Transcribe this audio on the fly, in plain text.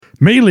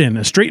Maylin,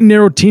 a straight and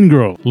narrow teen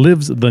girl,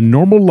 lives the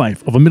normal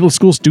life of a middle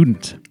school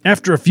student.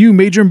 After a few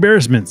major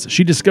embarrassments,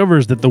 she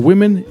discovers that the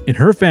women in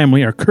her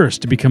family are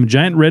cursed to become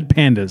giant red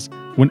pandas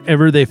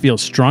whenever they feel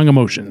strong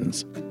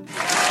emotions.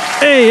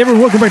 Hey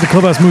everyone, welcome back to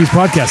Clubhouse Movies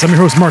Podcast. I'm your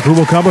host, Mark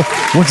Rubalcaba,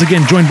 once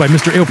again joined by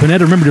Mr. Ayo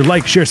Pineda. Remember to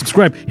like, share,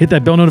 subscribe, hit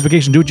that bell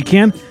notification, do what you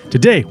can.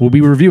 Today, we'll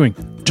be reviewing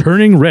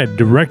Turning Red,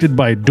 directed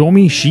by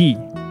Domee Shi.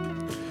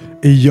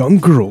 A young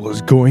girl is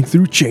going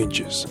through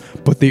changes,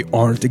 but they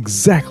aren't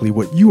exactly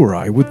what you or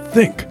I would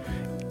think.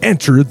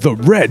 Enter the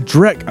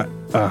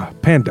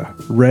panda.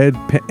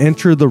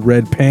 Enter the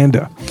red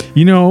panda.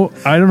 You know,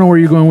 I don't know where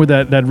you're going with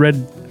that red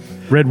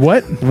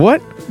what?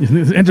 What?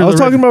 I was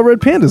talking about red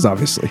pandas,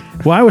 obviously.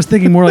 Well, I was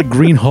thinking more like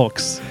Green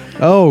Hulks.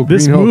 Oh,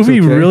 this Green Hulk's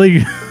movie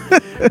okay.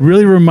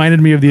 really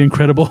reminded me of the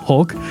Incredible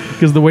Hulk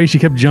because the way she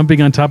kept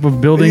jumping on top of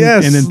buildings.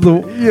 Yes, and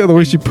then, the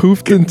way she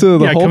poofed into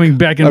the Hulk. coming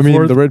back and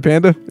forth. The red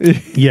panda.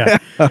 Yeah.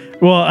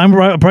 Well, I'm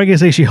probably gonna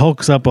say she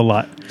hulks up a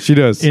lot. She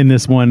does in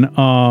this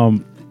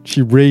one.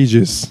 She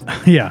rages.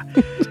 Yeah.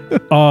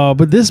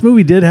 But this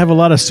movie did have a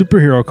lot of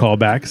superhero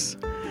callbacks.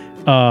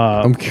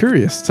 I'm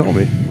curious. Tell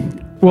me.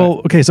 Well,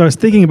 okay, so I was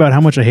thinking about how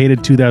much I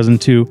hated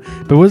 2002,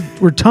 but were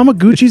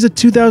Tamagotchis a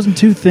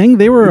 2002 thing?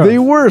 They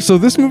were. So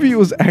this movie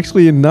was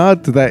actually a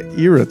nod to that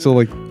era, to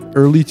like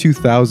early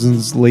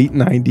 2000s, late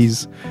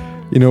 90s.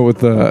 You know, with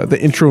the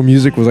intro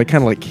music was like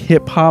kind of like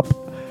hip hop,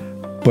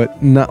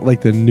 but not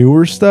like the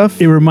newer stuff.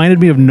 It reminded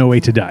me of No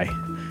Way to Die,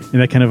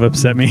 and that kind of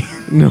upset me.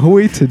 No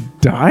Way to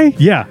Die?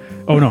 Yeah.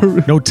 Oh no,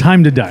 No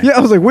Time to Die. Yeah,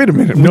 I was like, wait a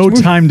minute. No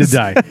Time to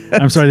Die.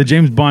 I'm sorry, the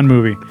James Bond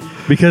movie.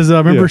 Because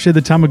remember she had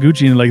the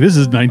Tamagotchi and like, this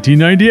is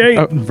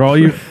 1998 for all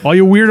you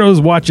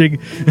weirdos watching.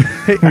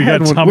 Hey, we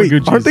got Tamagotchis.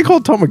 Wait, aren't they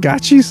called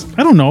Tamagotchis?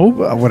 I don't know.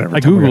 Whatever. I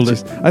googled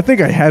it. I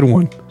think I had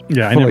one.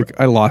 Yeah,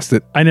 I lost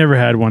it. I never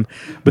had one.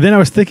 But then I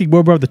was thinking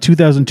more about the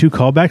 2002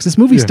 callbacks. This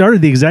movie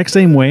started the exact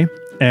same way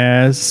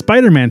as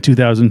Spider-Man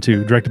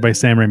 2002, directed by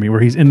Sam Raimi,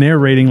 where he's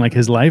narrating like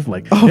his life.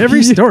 Like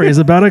every story is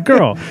about a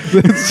girl.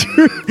 That's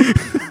true.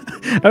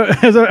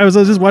 I was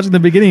just watching the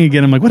beginning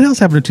again. I'm like, what else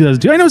happened in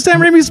 2002? I know Sam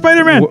Raimi's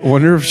Spider-Man.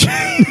 Wonder if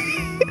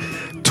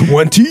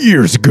 20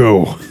 years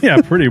ago.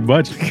 Yeah, pretty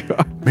much.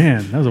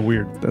 Man, that was a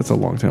weird. That's a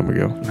long time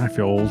ago. I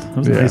feel old. I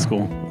was in high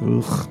school.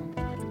 Ugh.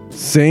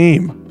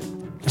 Same.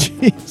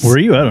 Jeez. Were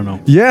you? I don't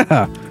know.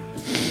 Yeah.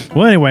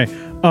 Well, anyway,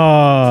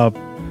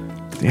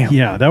 damn.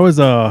 Yeah, that was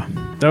the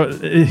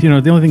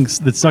only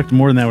thing that sucked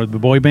more than that was the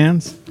boy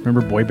bands.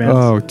 Remember boy bands?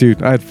 Oh,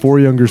 dude, I had 4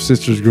 younger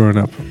sisters growing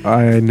up.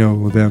 I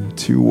know them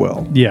too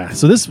well. Yeah,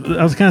 so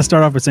I was kind of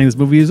start off by saying this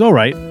movie is all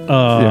right.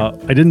 I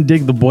didn't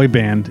dig the boy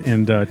band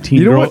and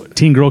teen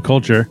girl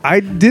culture. I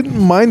didn't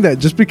mind that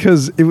just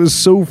because it was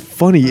so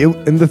funny.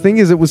 And the thing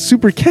is, it was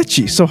super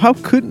catchy. So how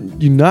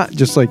couldn't you not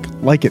just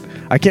like it?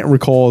 I can't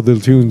recall the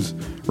tunes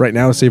right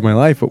now to save my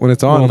life, but when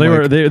it's on, well, they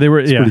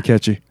were it's pretty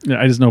catchy. Yeah,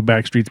 I just know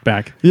Backstreet's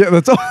Back. Yeah,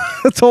 that's all.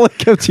 That's all I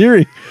kept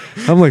hearing.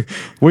 I'm like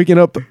waking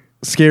up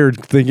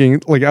scared, thinking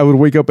like I would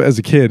wake up as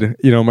a kid.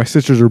 You know, my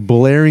sisters are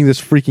blaring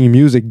this freaking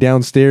music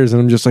downstairs,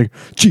 and I'm just like,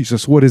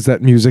 Jesus, what is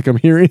that music I'm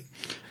hearing?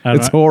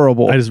 It's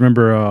horrible. I just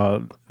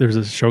remember there's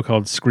a show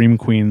called Scream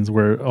Queens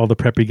where all the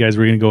preppy guys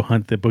were going to go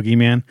hunt the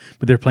boogeyman,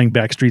 but they're playing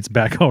Backstreet's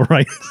Back all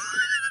right.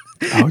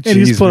 Oh, and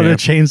he's putting a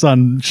chainsaw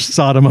and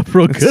sawed him up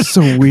real good. It's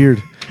so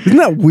weird. Isn't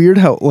that weird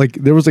how like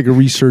there was like a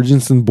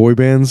resurgence in boy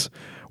bands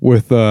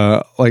with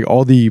like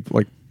all the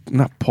like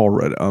not Paul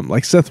Rudd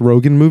like Seth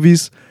Rogen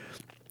movies.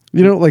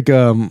 You know, like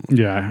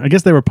yeah, I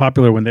guess they were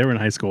popular when they were in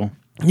high school.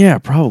 Yeah,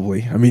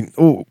 probably. I mean,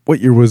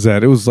 what year was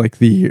that? It was like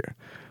the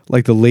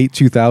late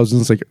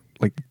 2000s,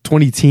 like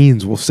 20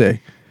 teens, we'll say,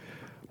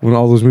 when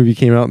all those movies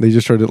came out and they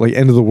just started like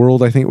End of the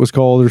World, I think it was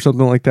called, or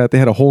something like that. They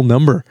had a whole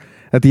number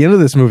at the end of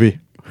this movie.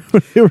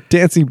 They were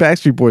dancing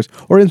Backstreet Boys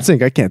or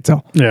NSYNC. I can't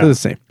tell. Yeah. They're the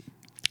same.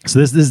 So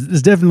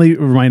this definitely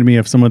reminded me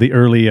of some of the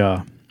early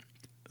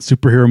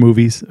superhero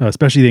movies,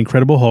 especially The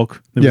Incredible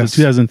Hulk. That was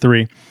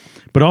 2003.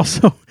 But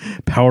also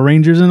Power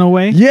Rangers in a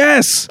way.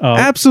 Yes,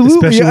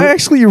 absolutely. I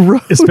actually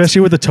wrote... Especially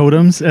with the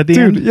totems at the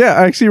end. Dude, yeah,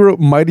 I actually wrote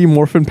Mighty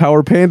Morphin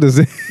Power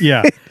Pandas.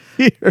 Yeah.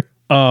 Here.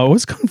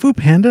 Was Kung Fu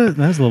Panda?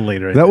 That was a little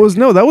later. That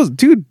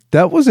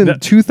was in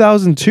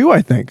 2002,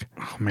 I think.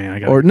 Oh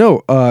man,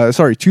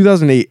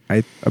 2008.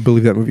 I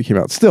believe that movie came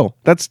out.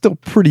 That's still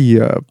pretty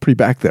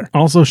back there.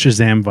 Also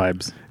Shazam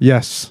vibes.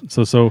 Yes.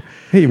 So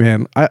hey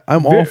man,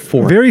 I'm all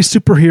for very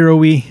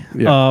superhero-y.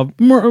 Yeah.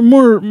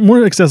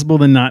 More accessible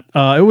than not.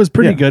 It was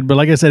pretty good, but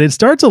like I said, it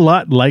starts a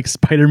lot like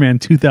Spider-Man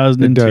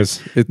 2002. It does.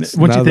 It's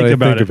once you think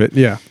about it.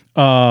 Yeah.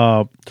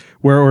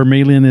 Where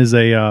Maylin is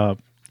a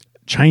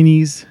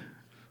Chinese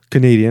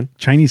Canadian.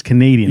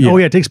 Yeah. Oh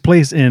yeah, it takes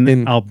place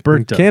in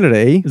Alberta. In Canada,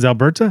 eh? Is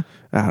Alberta?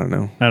 I don't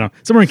know.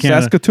 Somewhere in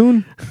Canada.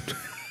 Saskatoon?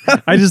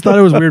 I just thought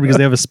it was weird because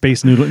they have a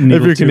space needle.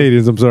 If you're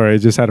Canadians, I'm sorry. I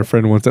just had a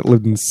friend once that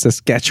lived in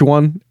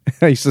Saskatchewan.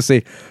 I used to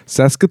say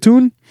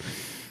Saskatoon.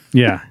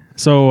 Yeah.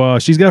 So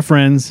she's got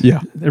friends. Yeah.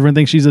 Everyone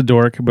thinks she's a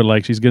dork, but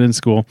like she's good in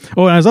school.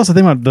 Oh, and I was also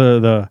thinking about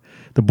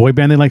the boy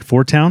band they like,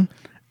 Four Town.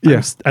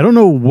 Yes. I don't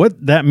know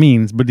what that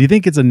means, but do you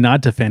think it's a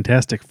nod to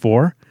Fantastic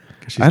Four?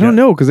 I don't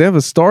know, because they have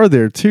a star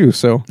there too.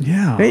 So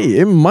Yeah. hey,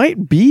 it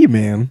might be,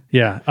 man.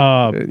 Yeah.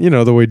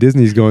 The way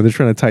Disney's going, they're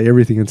trying to tie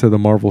everything into the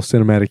Marvel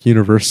Cinematic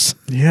Universe.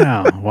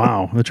 Yeah.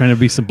 Wow. They're trying to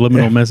be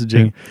subliminal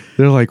messaging.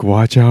 They're like,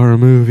 watch our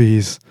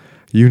movies.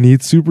 You need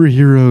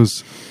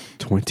superheroes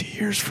 20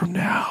 years from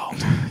now.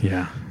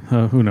 Yeah.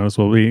 Who knows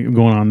what will be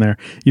going on there.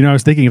 I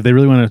was thinking if they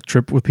really want to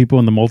trip with people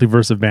in the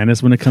multiverse of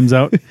madness when it comes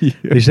out,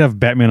 they should have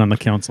Batman on the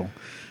council.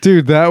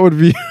 Dude, that would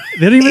be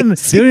They don't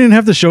even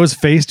have to show his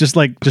face, just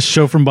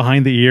show from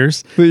behind the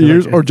ears.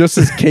 or just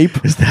his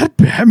cape. Is that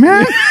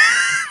Batman?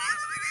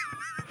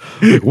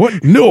 Like,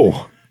 what?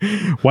 No.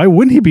 Why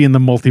wouldn't he be in the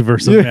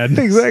multiverse of madness?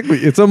 Exactly.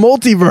 It's a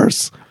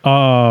multiverse.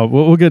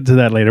 We'll get to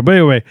that later. But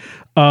anyway,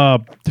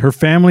 her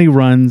family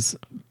runs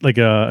like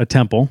a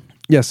temple.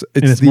 Yes,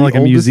 it's more like a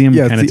museum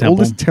kind of it's the temple.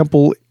 oldest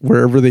temple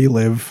wherever they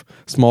live.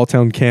 Small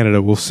town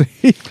Canada, we'll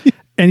say.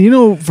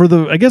 And for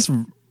the, I guess,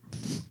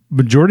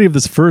 majority of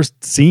this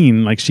first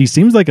scene, like she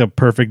seems like a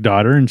perfect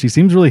daughter, and she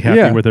seems really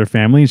happy with her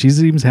family, and she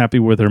seems happy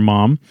with her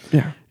mom.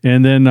 Yeah.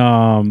 And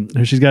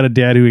then she's got a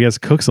dad who I guess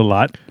cooks a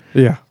lot.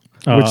 Yeah.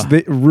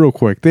 Which real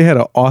quick, they had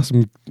an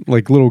awesome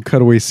little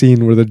cutaway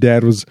scene where the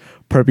dad was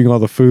prepping all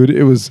the food.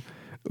 It was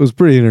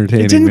pretty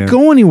entertaining. It didn't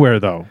go anywhere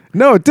though.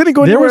 No, it didn't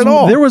go anywhere at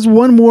all. There was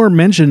one more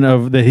mention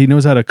of that he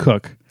knows how to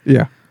cook.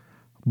 Yeah.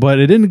 But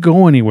it didn't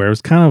go anywhere. It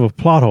was kind of a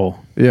plot hole.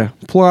 Yeah.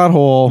 Plot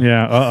hole.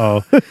 Yeah.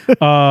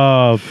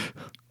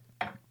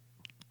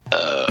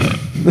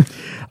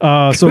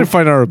 So we'll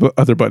find our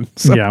other button.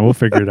 So. Yeah, we'll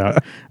figure it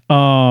out.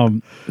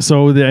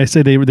 I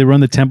say they run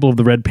the Temple of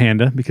the Red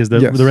Panda because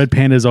the Red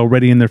Panda is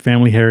already in their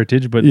family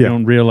heritage, but they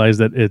don't realize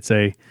that it's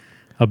a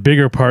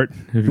bigger part,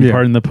 if you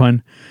pardon the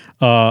pun,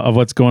 of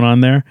what's going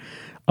on there.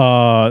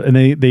 And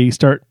they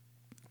start.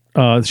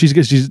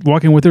 She's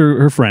walking with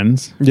her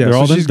friends. Yeah, they're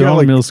all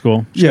in middle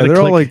school.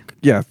 They're all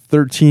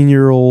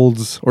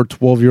 13-year-olds or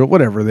 12-year-old,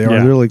 whatever they are.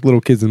 Yeah. They're like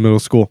little kids in middle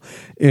school,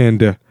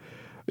 and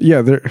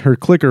her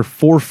clique are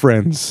 4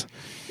 friends.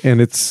 And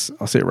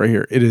I'll say it right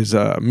here. It is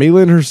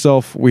Maylin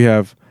herself. We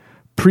have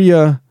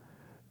Priya.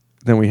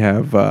 Then we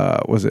have,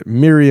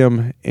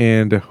 Miriam.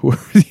 And who are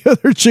the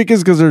other chick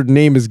is because her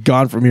name is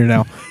gone from here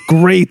now.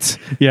 Great.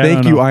 Yeah,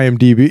 Thank you,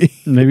 IMDb.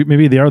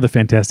 Maybe they are the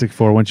Fantastic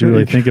Four once you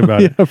really think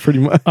about it. Yeah, pretty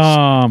much.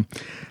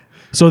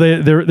 So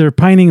they're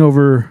pining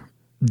over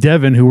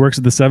Devin, who works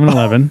at the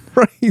 7-Eleven,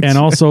 right? And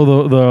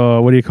also the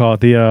what do you call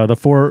it? The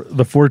four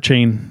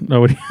chain.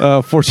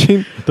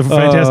 14. The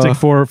Fantastic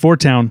Four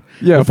Town.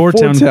 Yeah, Four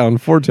Town.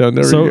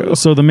 There we go.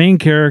 So the main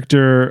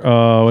character,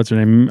 what's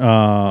her name?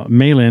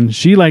 Maylin.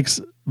 She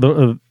likes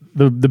the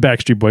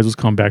Backstreet Boys. Let's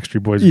call them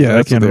Backstreet Boys. Yeah,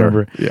 I can't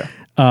remember. Yeah.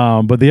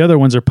 But the other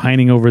ones are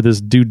pining over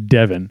this dude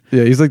Devin.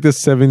 Yeah, he's like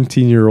this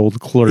 17-year-old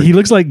clerk. He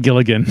looks like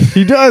Gilligan.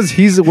 He does.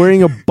 He's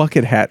wearing a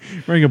bucket hat.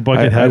 I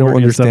don't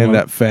understand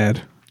that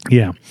fad.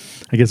 Yeah.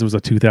 I guess it was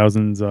a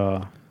 2000s,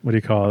 what do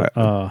you call it?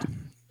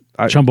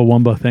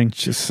 Chumbawamba thing.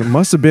 Just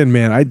must have been,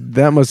 man.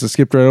 That must have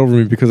skipped right over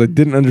me because I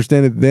didn't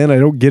understand it then. I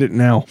don't get it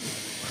now.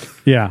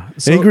 Yeah.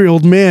 Angry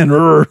old man.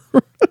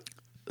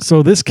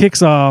 So this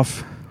kicks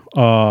off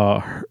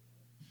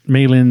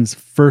Maylin's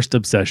first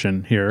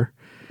obsession here,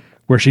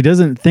 where she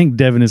doesn't think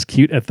Devin is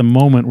cute at the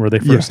moment where they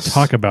first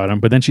talk about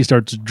him, but then she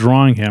starts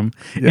drawing him,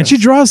 and she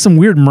draws some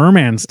weird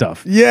merman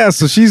stuff. Yeah,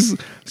 so she's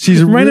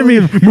reminded me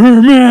of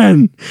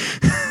Merman.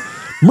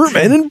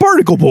 Merman and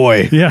Barnacle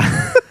Boy.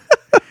 Yeah.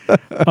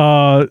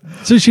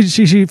 So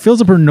she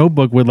fills up her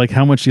notebook with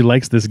how much she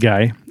likes this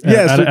guy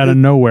out of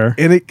nowhere.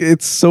 And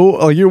it's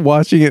so you're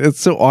watching it,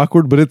 it's so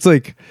awkward, but it's a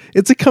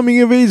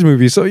coming of age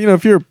movie. So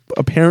if you're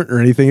a parent or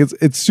anything,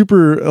 it's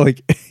super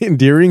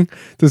endearing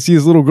to see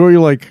this little girl. You're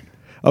like,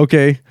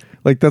 okay,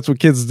 that's what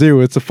kids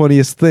do. It's the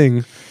funniest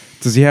thing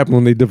to see happen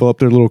when they develop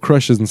their little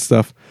crushes and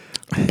stuff.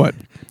 But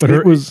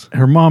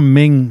her mom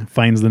Ming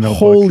finds the notebook.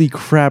 Holy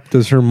crap,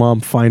 does her mom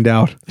find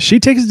out? She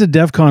takes it to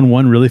DEFCON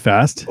 1 really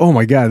fast. Oh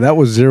my God, that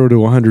was 0 to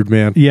 100,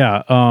 man.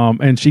 Yeah,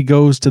 and she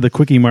goes to the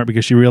Quickie Mart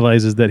because she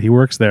realizes that he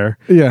works there.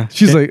 Yeah,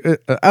 she's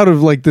out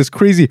of this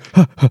crazy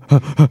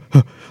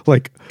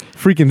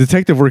freaking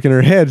detective work in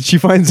her head, she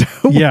finds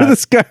out where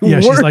this guy works.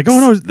 Yeah, she's like, oh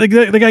no,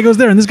 the guy goes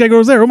there and this guy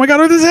goes there. Oh my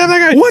God, this is that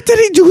guy. What did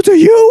he do to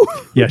you?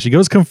 Yeah, she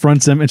goes,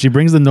 confronts him, and she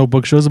brings the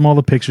notebook, shows him all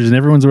the pictures, and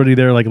everyone's already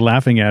there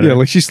laughing at her.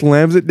 Yeah, she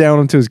slams it down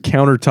onto his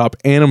countertop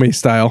anime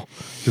style.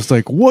 Just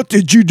what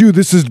did you do?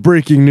 This is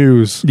breaking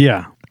news.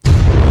 Yeah.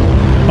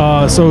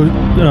 So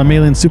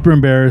Maylin's super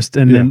embarrassed,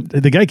 and then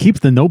the guy keeps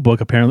the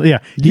notebook apparently.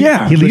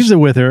 Yeah. He leaves it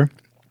with her.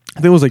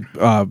 There was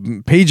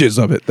pages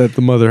of it that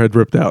the mother had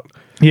ripped out.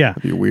 Yeah.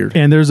 That'd be weird.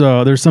 And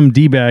there's some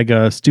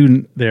D-bag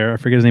student there. I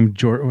forget his name.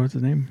 George. What's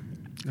his name?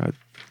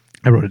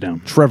 I wrote it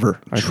down. Trevor.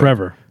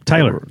 Tyler.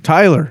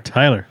 Trevor's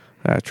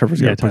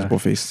got a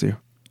punchable face too.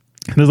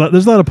 There's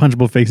a lot of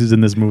punchable faces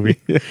in this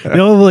movie. Yeah. They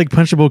all look like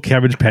punchable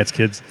Cabbage Patch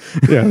Kids.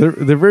 Yeah,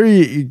 they're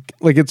very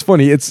it's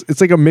funny.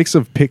 It's like a mix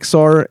of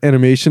Pixar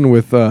animation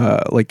with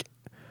like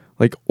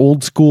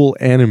old school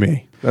anime.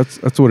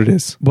 That's what it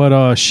is.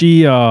 But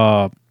she's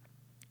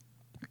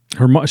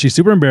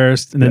super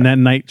embarrassed, and then that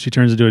night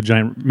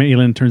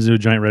Maylin turns into a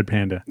giant red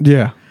panda.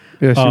 Yeah.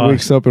 Yeah, she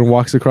wakes up and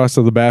walks across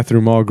to the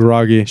bathroom all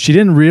groggy. She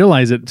didn't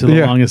realize it to the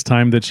Yeah. longest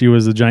time that she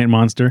was a giant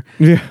monster.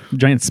 Yeah.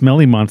 Giant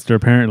smelly monster,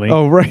 apparently.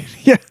 Oh, right.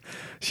 Yeah.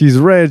 She's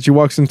red. She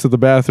walks into the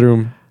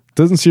bathroom,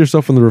 doesn't see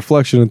herself in the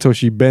reflection until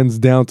she bends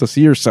down to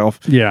see herself.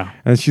 Yeah.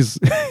 And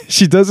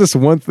she does this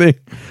one thing.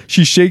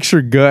 She shakes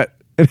her gut,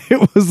 and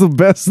it was the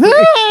best thing.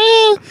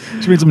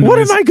 She made some What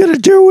noise. am I going to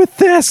do with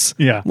this?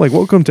 Yeah. I'm like,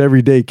 welcome to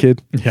every day,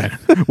 kid. Yeah.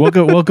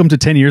 Welcome to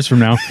 10 years from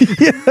now.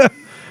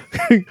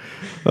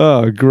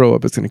 Grow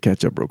up. It's going to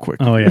catch up real quick.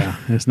 Oh, yeah.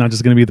 It's not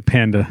just going to be the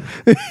panda.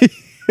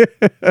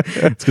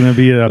 It's going to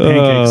be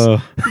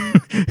pancakes.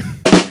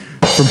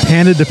 From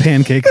panda to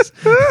pancakes.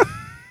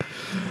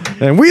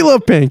 And we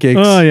love pancakes.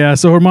 Oh, yeah.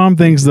 So her mom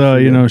thinks,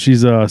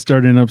 she's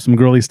starting up some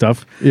girly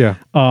stuff. Yeah.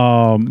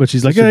 But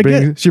she's like,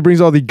 She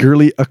brings all the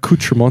girly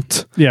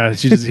accoutrement. yeah,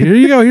 she just, here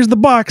you go. Here's the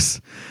box.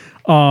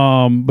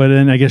 But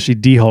then I guess she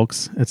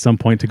de-hulks at some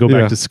point to go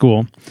back Yeah. to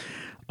school.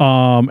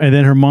 And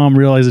then her mom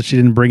realizes she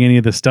didn't bring any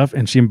of the stuff,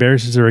 and she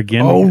embarrasses her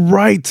again. Oh,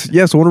 right.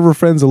 Yes, one of her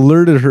friends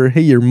alerted her,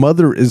 hey, your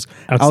mother is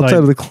outside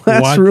of the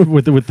classroom.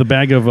 with the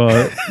bag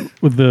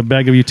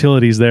of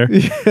utilities there.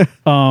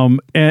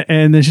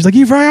 And then she's like,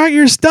 you forgot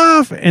your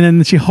stuff. And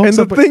then she hulks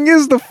And the up. thing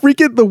is,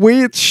 the way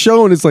it's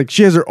shown, it's like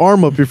she has her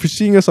arm up. If you're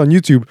seeing us on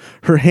YouTube,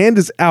 her hand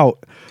is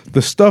out.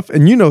 The stuff,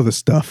 and you know the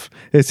stuff,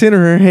 it's in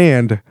her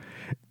hand.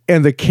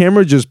 And the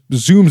camera just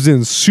zooms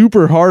in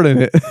super hard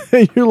in it.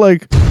 And you're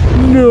like,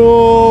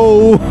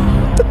 no.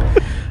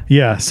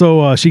 Yeah,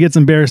 so she gets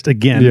embarrassed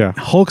again. Yeah.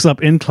 Hulks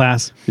up in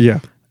class. Yeah.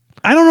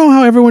 I don't know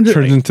how everyone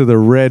Turns into the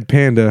red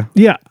panda.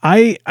 Yeah,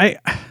 I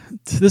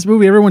this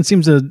movie, everyone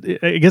seems to.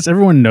 I guess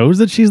everyone knows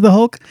that she's the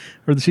Hulk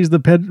or that she's the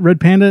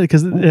red panda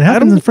because it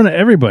happens in front of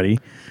everybody.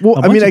 Well, a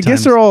I mean, bunch I of guess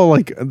times. they're all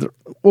like,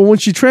 well, when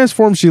she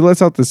transforms, she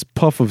lets out this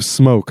puff of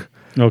smoke.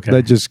 Okay.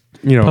 That just,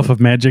 Puff of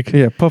magic.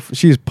 Yeah,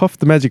 She's Puff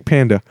the Magic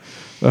Panda.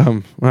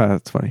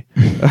 That's funny.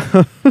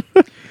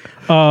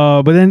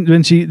 But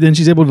then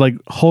she's able to like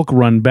Hulk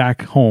run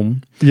back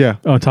home. Yeah.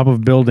 On top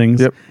of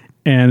buildings. Yep.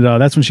 And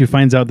that's when she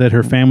finds out that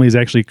her family is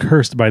actually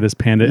cursed by this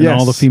panda, and Yes.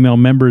 all the female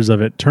members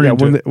of it turn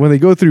into. When they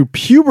go through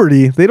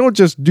puberty, they don't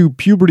just do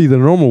puberty the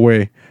normal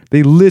way.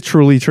 They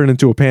literally turn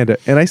into a panda.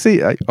 And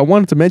I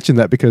wanted to mention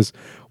that because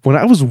when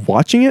I was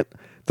watching it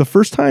the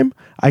first time,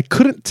 I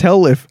couldn't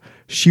tell if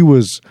she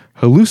was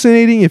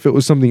hallucinating, if it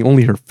was something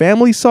only her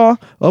family saw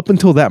up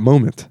until that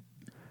moment.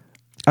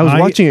 I was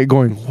watching it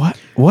going, what?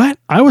 What?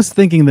 I was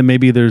thinking that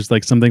maybe there's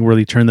like something where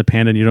they turn the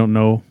panda and you don't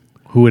know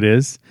who it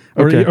is.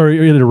 Okay. Or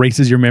it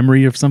erases your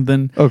memory of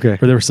something. Okay.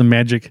 Or there was some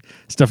magic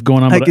stuff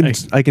going on.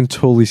 I can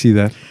totally see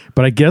that.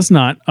 But I guess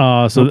not.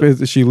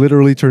 She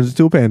literally turns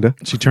into a panda.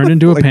 She turned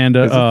into a Like,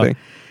 panda. that's the thing.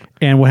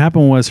 And what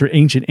happened was her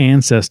ancient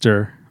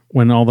ancestor,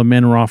 when all the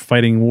men were off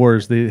fighting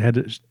wars, they had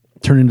to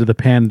turn into the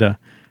panda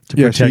to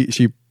protect.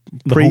 She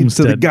the prayed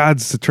to the homestead.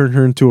 gods to turn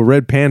her into a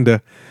red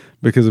panda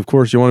because, of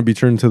course, you want to be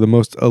turned to the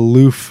most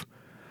aloof,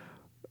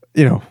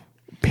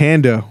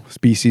 panda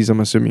species. I'm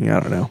assuming. I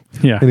don't know.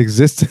 Yeah. In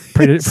existence.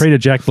 Pray to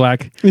Jack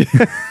Black.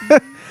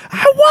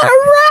 I want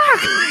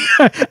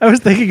a rock. I was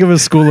thinking of a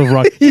School of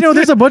Rock.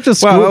 There's a bunch of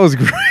school. Wow, that was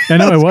great. I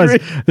know That it was.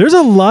 great. There's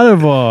a lot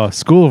of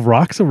School of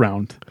Rocks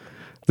around.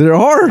 There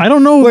are. I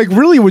don't know. Like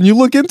really, when you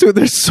look into it,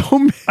 there's so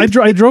many.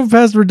 I drove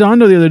past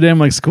Redondo the other day. I'm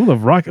like, School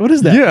of Rock. What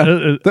is that?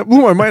 Yeah, that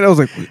blew my mind. I was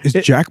like, is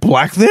Jack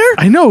Black there?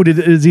 I know.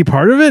 Is he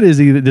part of it?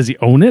 Does he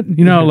own it?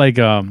 Like,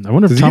 I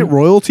wonder if Does he get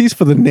royalties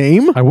for the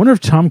name? I wonder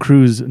if Tom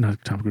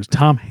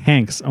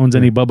Hanks owns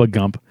any Bubba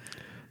Gump.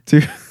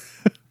 Dude.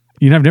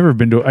 I've never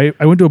been to.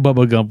 I went to a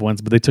Bubba Gump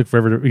once, but they took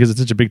forever because it's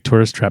such a big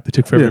tourist trap. They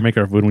took forever to make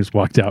our food, and we just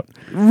walked out.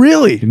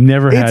 Really?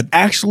 It's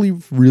actually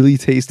really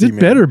tasty. It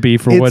better be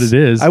for what it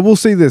is. I will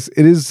say this: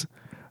 it is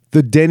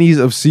the Denny's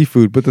of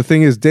seafood. But the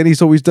thing is,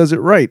 Denny's always does it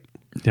right.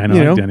 Yeah, I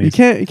know. Like Denny's.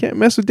 You can't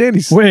mess with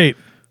Denny's. Wait.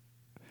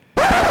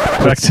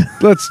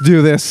 Let's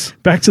do this.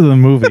 Back to the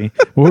movie.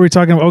 What were we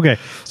talking about? Okay,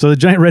 so the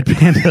giant red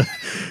panda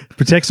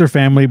protects her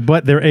family,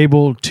 but they're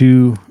able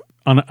to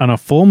on a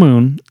full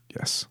moon.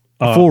 Yes.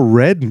 Full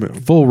red moon.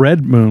 Full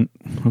red moon.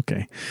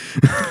 Okay.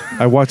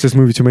 I watched this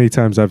movie too many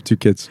times. I have 2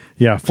 kids.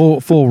 Yeah,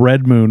 full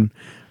red moon.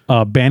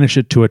 Banish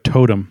it to a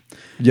totem.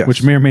 Yes.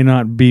 Which may or may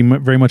not be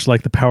very much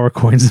like the Power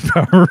Coins and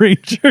Power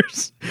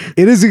Rangers.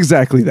 It is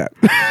exactly that.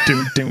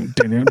 Dun, dun,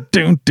 dun, dun,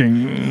 dun,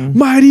 dun.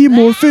 Mighty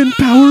Morphin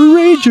Power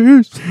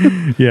Rangers.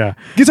 Yeah.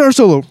 Guitar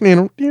solo.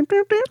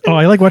 Oh,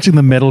 I like watching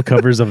the metal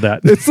covers of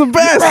that. It's the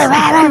best.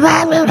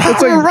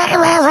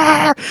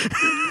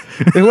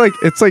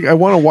 It's like I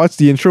want to watch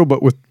the intro,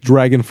 but with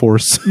Dragon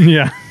Force.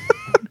 Yeah.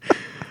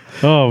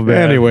 Oh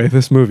man. Anyway,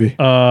 this movie.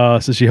 So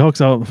she hulks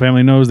out. The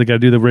family knows they got to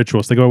do the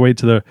rituals. They go away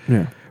to the.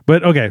 Yeah.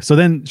 But okay, so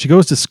then she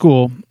goes to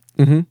school.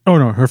 Mm-hmm. Oh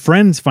no, her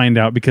friends find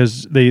out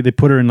because they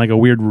put her in like a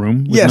weird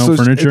room with no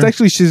furniture. It's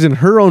actually she's in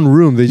her own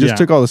room. They just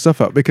took all the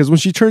stuff out because when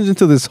she turns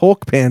into this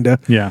Hulk panda,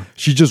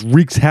 she just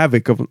wreaks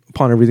havoc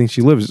upon everything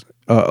she lives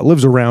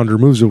around or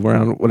moves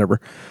around,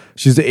 whatever.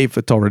 She's the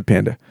 8-foot tall red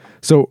panda.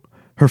 So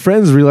her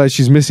friends realize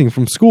she's missing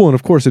from school, and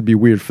of course it'd be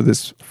weird for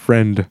this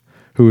friend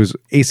who is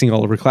acing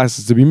all of her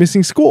classes, to be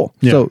missing school.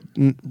 Yeah. So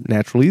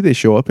naturally, they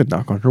show up and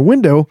knock on her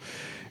window,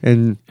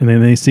 and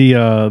then they see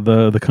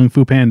the Kung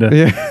Fu Panda.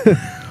 yeah.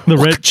 The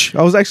red.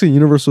 I was actually in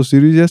Universal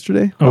Studios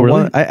yesterday. Oh,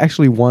 really? I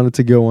actually wanted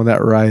to go on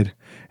that ride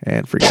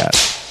and forgot.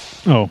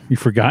 Oh, you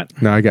forgot?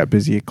 No, I got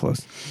busy. It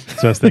closed.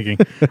 So I was thinking.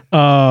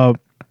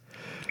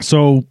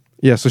 So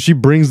Yeah, so she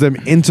brings them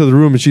into the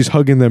room and she's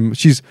hugging them.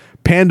 She's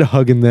panda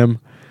hugging them,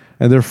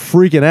 and they're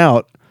freaking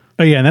out.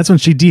 oh yeah, and that's when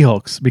she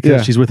de-hulks because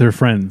Yeah. she's with her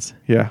friends,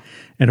 Yeah.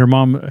 and her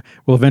mom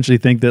will eventually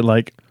think that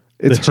like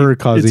It's that her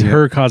causing it's it.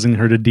 her causing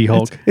her to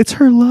de-hulk. It's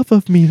her love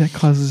of me that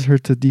causes her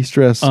to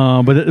de-stress.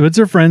 But it's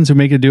her friends who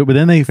make her do it. But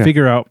then they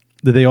figure out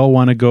that they all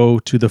want to go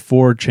to the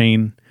 4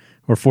 chain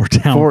or 4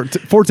 town.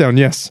 Fort Town,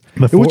 yes.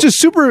 The four- Which is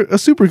a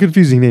super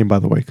confusing name, by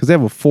the way, because they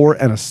have a 4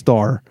 and a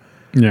star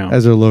Yeah,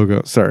 as their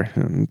logo. Sorry,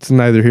 it's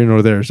neither here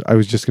nor there. I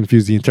was just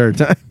confused the entire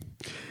time.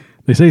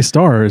 they say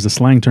star is a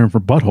slang term for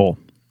butthole.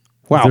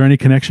 Wow. Is there any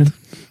connection?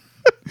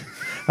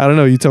 I don't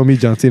know. You tell me,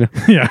 John Cena.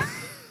 Yeah.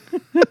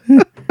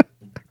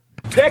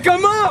 Pick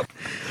 'em up!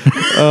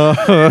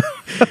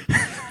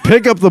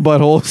 Pick up the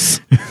buttholes.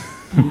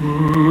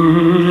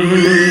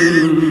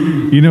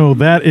 You know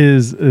that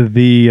is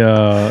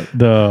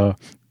the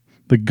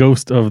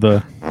ghost of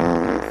the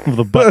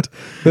butt.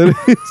 That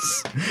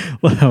is.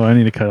 Oh, I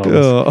need to cut all this.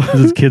 Oh.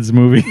 This is kids'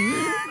 movie.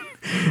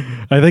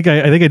 I think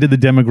I did the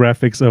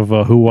demographics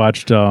of who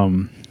watched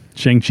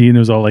Shang-Chi, and it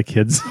was all like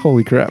kids.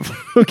 Holy crap.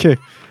 Okay.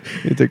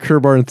 Need to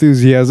curb our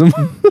enthusiasm.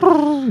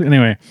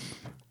 Anyway,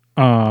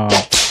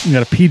 you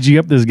got to PG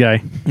up this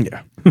guy.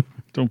 Yeah.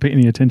 Don't pay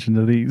any attention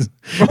to these.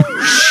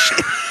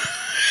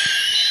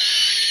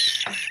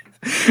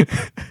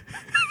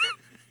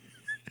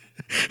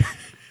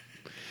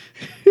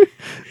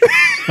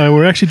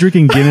 We're actually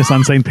drinking Guinness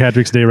on St.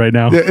 Patrick's Day right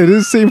now. Yeah, it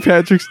is St.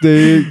 Patrick's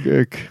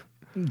Day.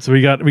 So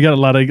we got a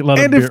lot of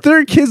And beer. if there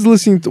are kids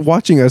listening to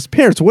watching us,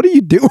 parents, what are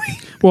you doing?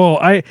 Well,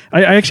 I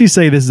actually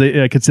say this is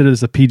I consider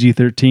this a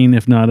PG-13,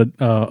 if not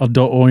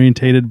adult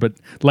orientated, but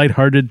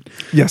lighthearted.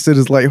 Yes, it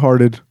is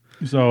lighthearted.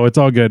 So it's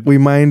all good. We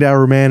mind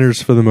our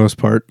manners for the most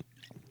part.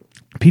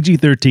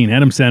 PG-13.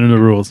 Adam Sandler the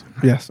rules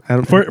Yes.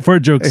 Adam, for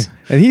jokes. hey,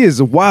 and he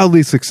is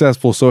wildly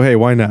successful, so hey,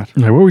 why not?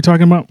 All right, what are we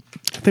talking about?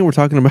 I think we're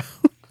talking about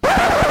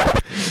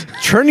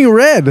Turning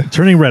Red.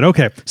 Turning Red.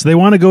 Okay, so they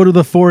want to go to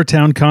the 4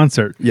 Town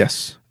concert,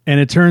 Yes. and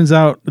it turns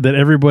out that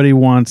everybody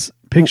wants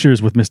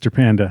pictures with Mr.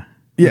 Panda.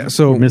 Yeah,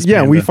 so Miss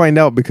yeah, we Panda. find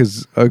out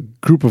because a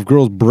group of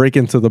girls break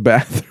into the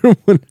bathroom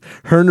when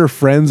her and her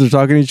friends are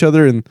talking to each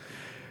other, and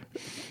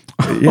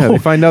they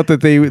find out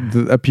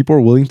that people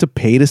are willing to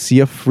pay to see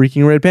a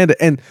freaking red panda.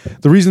 And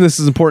the reason this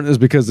is important is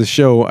because the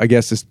show, I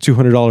guess, is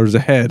 $200 a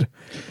head,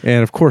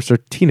 and of course they're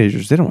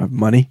teenagers; they don't have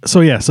money. So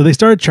they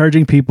started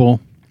charging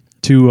people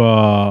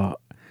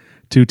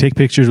to take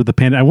pictures with the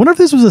panda. I wonder if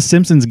this was a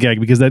Simpsons gag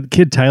because that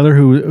kid Tyler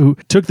who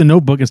took the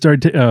notebook and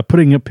started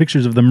putting up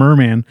pictures of the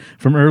merman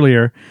from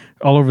earlier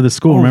all over the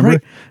school. Remember?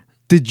 Right.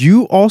 Did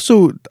you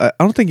also? I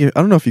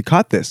don't know if you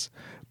caught this,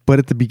 but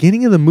at the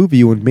beginning of the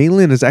movie, when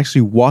Maylin is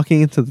actually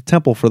walking into the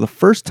temple for the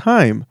first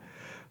time,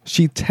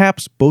 she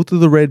taps both of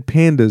the red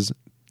pandas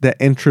that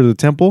enter the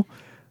temple.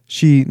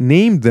 She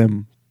named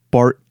them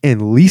Bart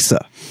and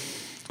Lisa.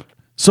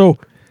 So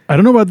I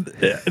don't know about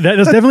that's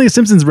definitely a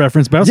Simpsons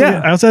reference, but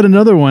I also had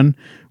another one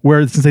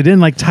where since they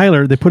didn't like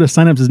Tyler, they put a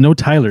sign up that says no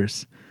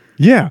Tylers.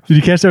 Yeah, Did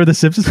you catch that with the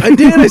Simpsons? I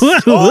did.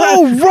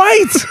 Oh,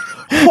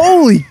 right!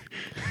 Holy,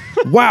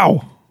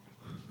 wow!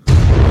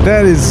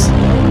 That is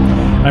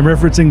I'm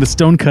referencing the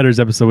Stonecutters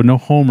episode with no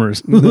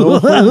homers. no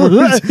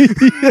homers.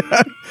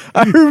 Yeah,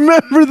 I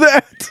remember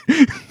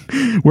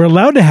that. We're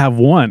allowed to have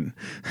one.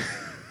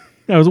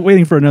 I was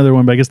waiting for another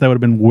one, but I guess that would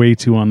have been way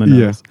too on the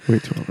nose. Yeah, way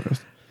too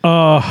honest.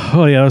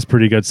 Oh yeah, that was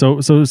pretty good.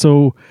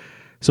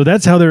 So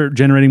that's how they're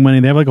generating money.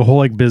 They have like a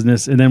whole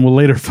business, and then we'll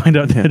later find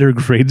out that her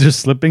grades are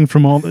slipping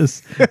from all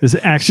this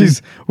action.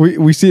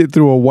 We see it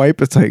through a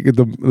wipe. It's like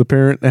the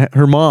parent,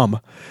 her mom,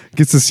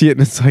 gets to see it,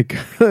 and it's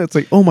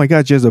like oh my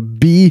god, she has a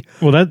B.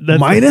 Well, that's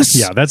minus.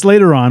 Yeah, that's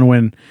later on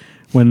when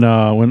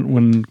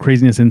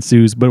craziness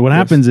ensues. But what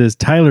happens is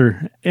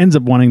Tyler ends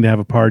up wanting to have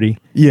a party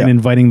Yeah. and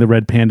inviting the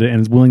red panda,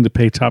 and is willing to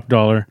pay top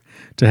dollar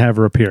to have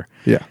her appear.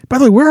 Yeah. By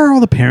the way, where are all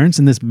the parents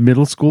in this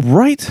middle school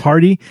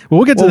party? Well,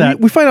 we'll get to that.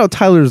 We find out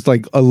Tyler's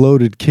like a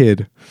loaded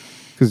kid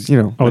because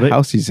the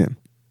house he's in.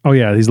 Oh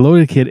yeah, he's a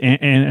loaded kid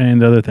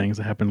and other things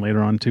that happen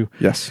later on too.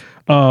 Yes.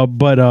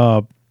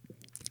 But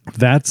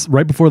that's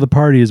right before the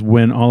party is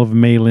when all of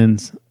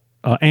Maylin's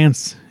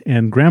aunts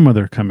and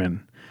grandmother come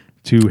in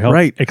to help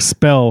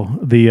expel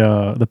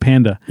the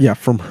panda. Yeah,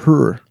 from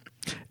her.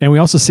 And we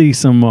also see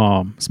some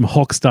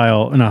Hulk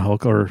style, not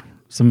Hulk, or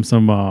some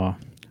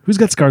who's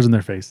got scars on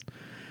their face.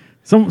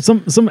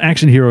 Some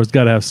action heroes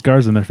got to have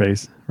scars on their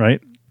face,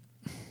 right?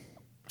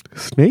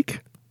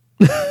 Snake.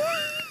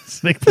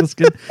 Snake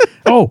Plissken.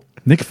 Oh,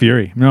 Nick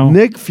Fury. No,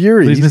 Nick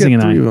Fury. He's missing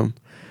got an eye. three of them.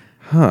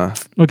 Huh.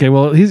 Okay,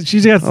 well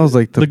she's got. I was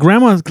like the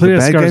grandma The clearly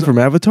has bad guy scars from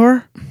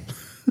Avatar.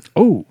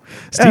 Oh,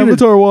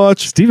 Avatar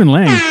watch. Stephen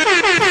Lang.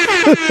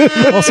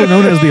 Also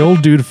known as the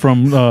old dude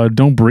from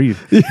Don't Breathe.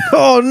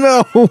 Oh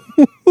no.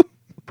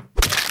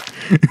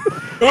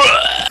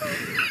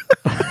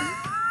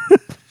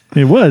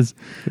 It was.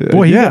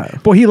 Boy, yeah.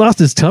 he lost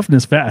his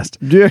toughness fast.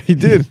 Yeah, he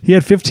did. He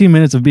had 15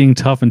 minutes of being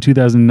tough in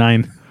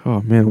 2009.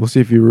 Oh man, we'll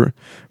see if he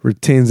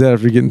retains that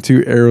after getting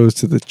 2 arrows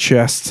to the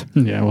chest.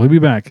 Yeah, well, he'll be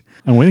back.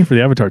 I'm waiting for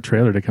the Avatar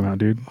trailer to come out,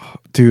 dude.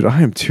 Dude,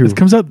 I am too. It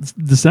comes out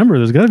December.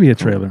 There's got to be a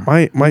trailer.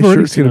 My I've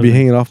already shirt's seen gonna be it.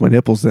 hanging off my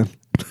nipples then.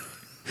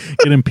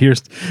 Get him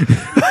pierced.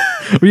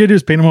 What you gotta do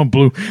is paint him on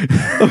blue.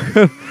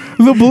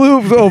 The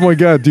blue. Oh my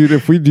god, dude!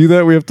 If we do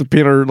that, we have to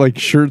paint our like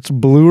shirts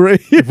blue,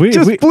 right?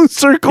 Just blue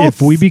circles.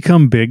 If we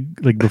become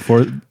big, like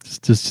before,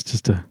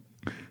 just to.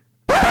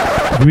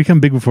 If we become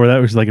big before that,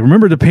 which is like,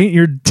 remember to paint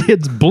your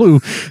tits blue,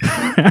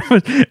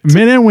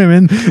 men and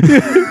women.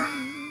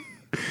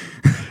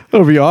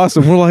 That'll be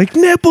awesome. We're like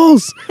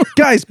nipples,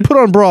 guys. Put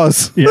on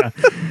bras. Yeah.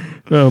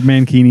 Oh,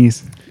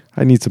 mankinis.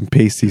 I need some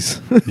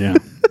pasties. Yeah,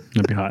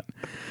 that'd be hot.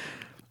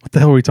 What the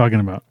hell are we talking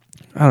about?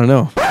 I don't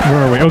know. Where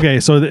are we? Okay,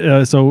 so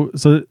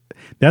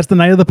that's the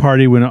night of the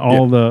party when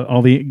all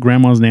the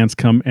grandmas and aunts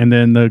come, and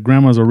then the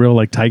grandma's a real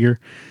like tiger.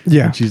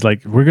 Yeah, And she's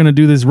like, "We're gonna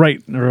do this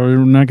right, or we're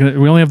not gonna.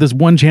 We only have this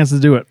one chance to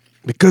do it."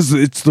 because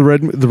it's the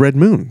red moon. The red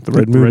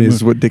moon red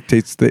is moon. what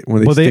dictates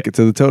when they stick it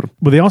to the totem.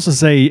 But they also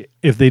say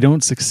if they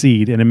don't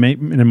succeed, and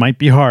it might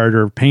be hard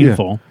or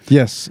painful,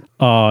 Yes.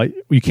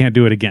 you can't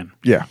do it again.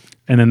 Yeah.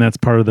 And then that's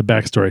part of the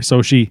backstory.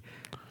 So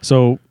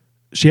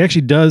she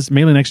actually does.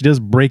 Maylin actually does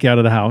break out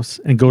of the house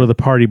and go to the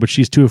party, but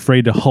she's too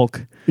afraid to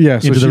Hulk. Yeah.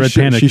 So into the red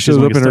panda. She 'cause shows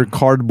doesn't up in wanna her get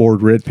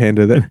cardboard red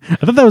panda. That stuck.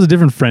 I thought that was a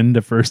different friend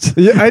at first.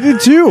 yeah, I did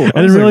too.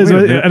 I didn't realize.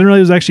 I didn't realize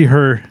it was actually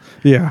her.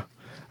 Yeah.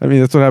 I mean,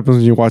 that's what happens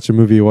when you watch a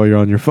movie while you're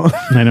on your phone.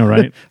 I know,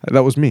 right?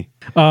 That was me.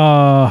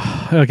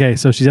 Okay,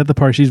 so she's at the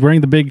party. She's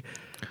wearing the big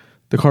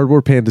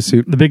cardboard panda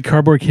suit.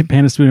 cardboard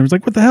panda suit. And I was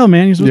like, "What the hell,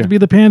 man? You're supposed to be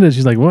the panda."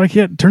 She's like, "Well, I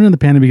can't turn into the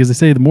panda because they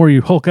say the more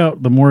you Hulk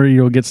out, the more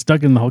you'll get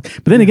stuck in the Hulk."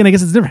 But then again, I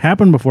guess it's never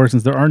happened before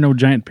since there are no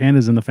giant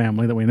pandas in the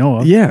family that we know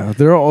of. Yeah,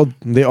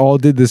 they all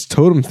did this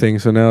totem thing,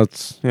 so now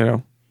it's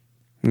now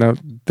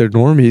they're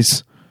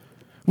normies,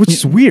 which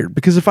is weird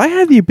because if I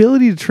had the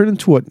ability to turn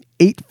into an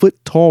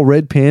 8-foot tall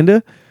red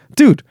panda,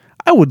 dude,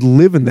 I would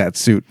live in that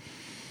suit.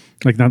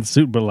 Like not the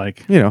suit, but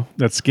like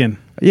that skin.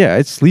 Yeah,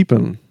 I'd sleep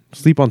on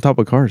top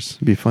of cars.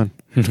 It'd be fun.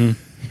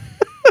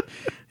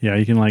 Yeah,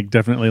 you can like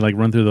definitely like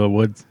run through the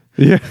woods.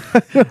 Yeah,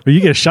 But you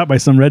get shot by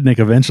some redneck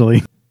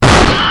eventually.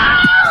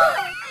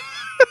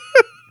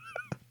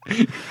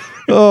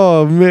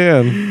 oh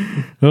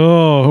man,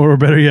 Oh, or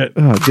better yet.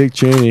 Dick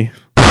Cheney.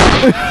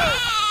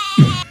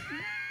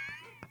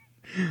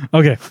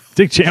 Okay,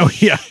 Dick Cheney. Oh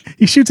yeah,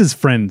 he shoots his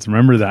friends.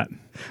 Remember that?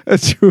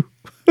 That's true.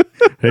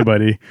 Hey,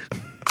 buddy.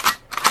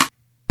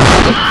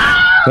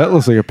 That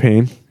looks like a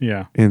pain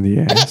Yeah. in the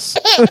ass.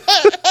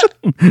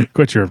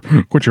 Quit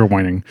your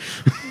whining.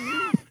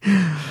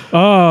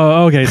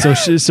 Oh, okay. So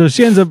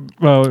she ends up.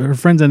 Her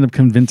friends end up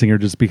convincing her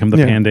to just become the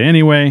panda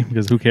anyway,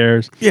 because who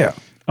cares? Yeah,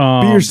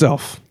 be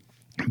yourself.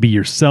 Be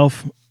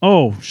yourself.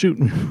 Oh shoot!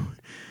 I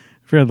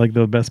forgot like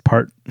the best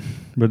part,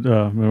 but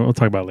we'll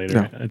talk about it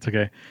later. Yeah. It's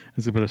okay.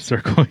 Let's put a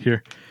circle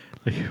here.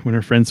 Like when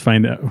her friends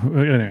find out.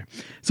 Anyway,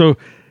 so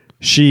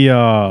she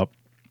does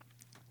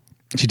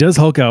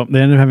Hulk out.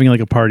 They end up having like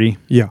a party.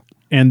 Yeah.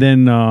 And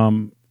then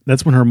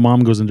that's when her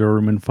mom goes into her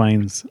room and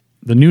finds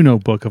the new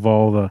notebook of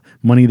all the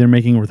money they're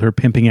making with her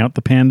pimping out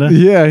the panda.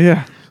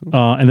 Yeah.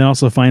 And then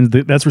also finds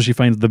that's where she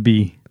finds the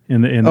bee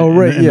in the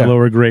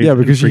lower grade. Yeah,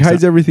 because she Freaks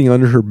hides out. everything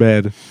under her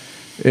bed,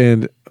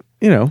 and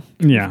Yeah.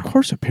 of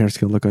course, her parents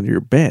can look under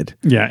your bed.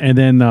 Yeah, and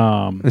then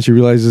And she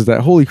realizes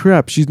that holy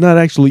crap, she's not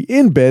actually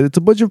in bed; it's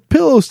a bunch of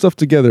pillows stuffed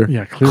together.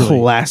 Yeah, clearly.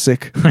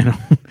 Classic. I know.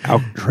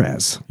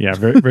 Alcatraz. Yeah,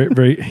 very, very,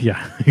 very.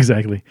 Yeah,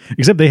 exactly.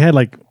 Except they had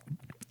like,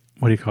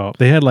 what do you call it?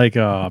 They had like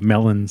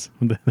melons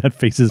that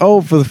faces. Oh,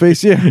 for the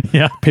face, yeah.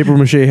 Yeah. Paper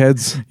mache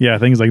heads. Yeah,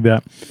 things like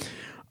that.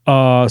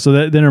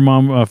 Then her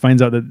mom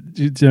finds out that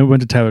she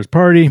went to Tyler's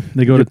party.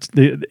 They go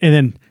and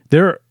then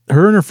her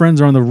and her friends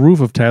are on the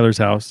roof of Tyler's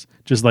house,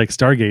 just like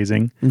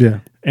stargazing. Yeah.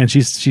 And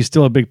she's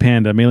still a big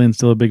panda. Maylin's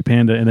still a big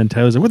panda. And then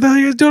Tyler's like, "What the hell are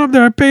you guys doing up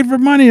there? I paid for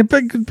money. I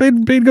paid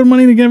good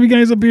money to get you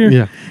guys up here."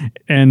 Yeah.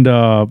 And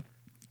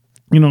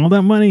all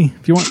that money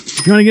if you want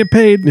to get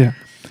paid. Yeah.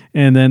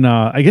 And then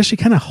I guess she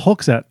kind of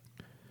hulks at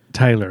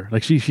Tyler.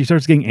 Like she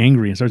starts getting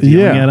angry and starts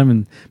yelling at him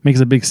and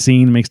makes a big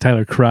scene, makes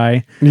Tyler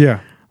cry.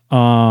 Yeah.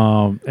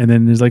 And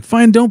then he's like,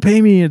 "Fine, don't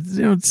pay me.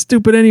 It's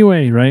stupid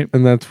anyway, right?"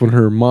 And that's when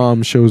her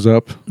mom shows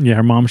up. Yeah,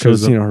 her mom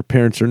shows Because, up. her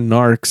parents are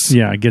narcs.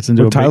 Yeah, gets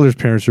into Tyler's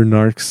parents are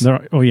narcs.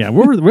 Oh yeah,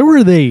 where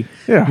were they?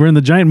 Yeah. We're in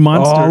the giant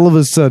monster. All of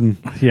a sudden.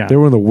 Yeah. They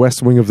were in the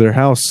west wing of their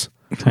house.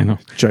 I know,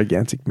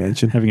 Gigantic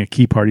mansion. having a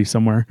key party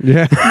somewhere.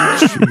 Yeah.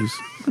 Jeez.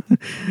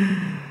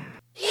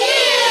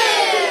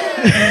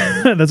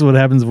 That's what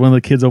happens when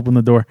the kids open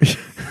the door.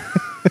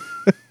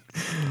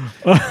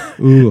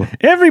 Ooh.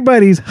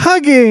 Everybody's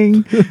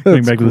hugging.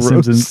 Going back to The gross.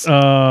 Simpsons.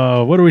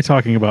 What are we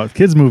talking about?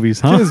 Kids movies,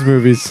 huh? Kids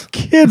movies.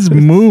 Kids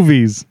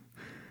movies.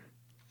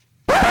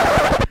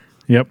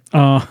 Yep.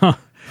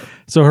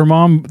 So her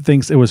mom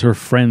thinks it was her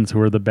friends who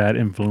were the bad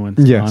influence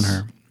on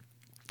her.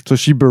 So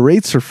she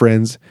berates her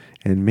friends,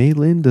 and Mei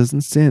Lin doesn't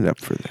stand up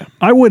for them.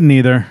 I wouldn't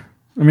either.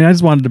 I mean, I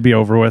just wanted to be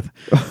over with.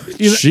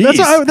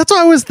 Jeez. That's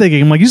what I was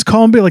thinking. I'm like, you just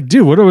call and be like,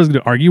 dude, what, I was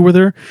going to argue with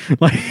her?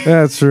 Like,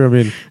 That's true. I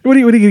mean, what are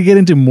you going to get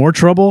into more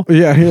trouble?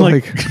 yeah,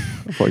 like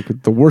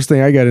the worst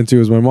thing I got into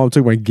is my mom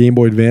took my Game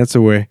Boy Advance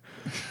away.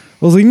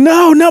 I was like,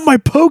 no, not my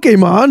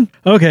Pokemon.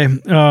 Okay,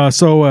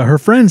 so her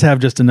friends have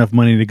just enough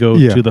money to go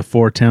to the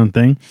Four Town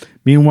thing.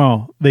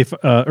 Meanwhile,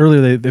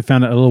 earlier they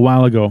found out a little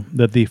while ago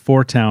that the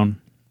Four Town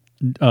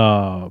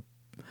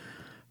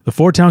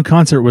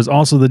concert was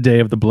also the day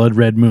of the Blood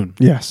Red Moon.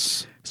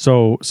 Yes.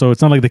 So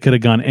it's not like they could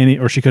have gone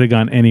she could have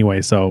gone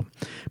anyway. So,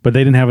 but they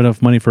didn't have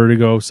enough money for her to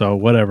go. So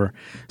whatever.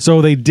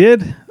 So they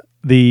did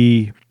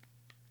the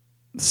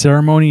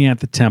ceremony at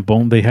the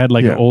temple. They had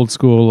like an old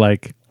school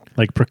like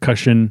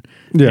percussion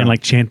and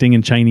like chanting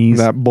in Chinese.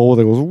 That bowl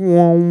that goes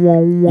wah, wah,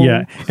 wah.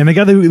 Yeah, and they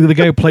got the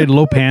guy who played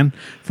Lo Pan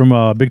from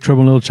Big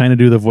Trouble in Little China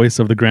do the voice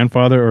of the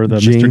grandfather or the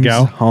James Mr.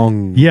 Gao.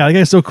 Hong. Yeah, that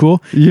guy's so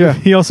cool. Yeah.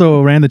 He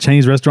also ran the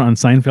Chinese restaurant on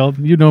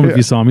Seinfeld. You'd know him if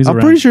you saw him. He's I'm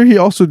around. pretty sure he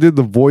also did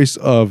the voice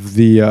of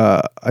the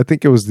I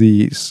think it was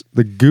the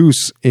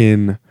goose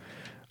in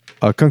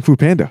Kung Fu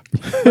Panda.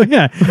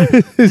 Yeah,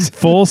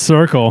 full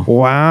circle.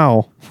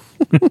 Wow.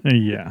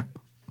 Yeah.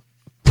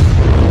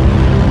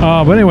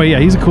 But anyway, yeah,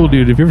 he's a cool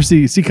dude. If you ever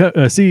see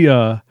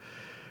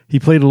he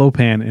played Lo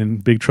Pan in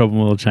Big Trouble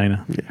in Little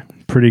China. Yeah.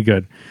 Pretty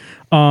good.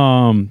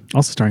 Also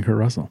starring Kurt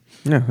Russell.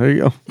 Yeah, there you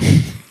go.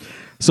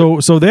 So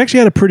they actually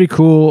had a pretty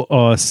cool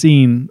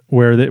scene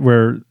where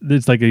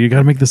it's like you got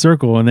to make the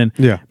circle, and then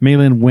Mei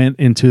Lin went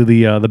into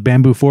the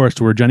bamboo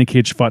forest where Johnny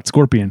Cage fought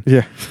Scorpion.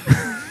 Yeah.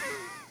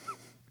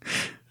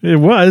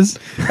 It was.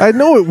 I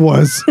know it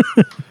was.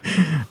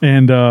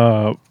 And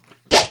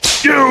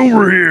get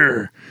over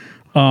here.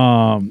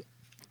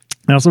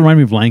 It also reminded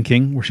me of Lion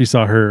King, where she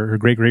saw her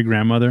great great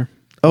grandmother.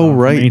 Oh,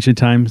 right. From ancient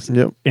times.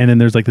 Yep. And then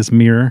there's like this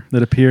mirror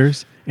that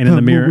appears, and in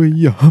the mirror, in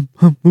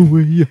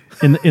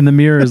the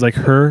mirror is like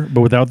her,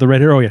 but without the red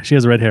hair. Oh yeah, she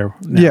has red hair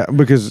now. Yeah,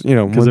 because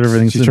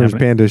once she turns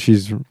panda,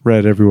 she's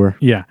red everywhere.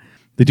 Yeah,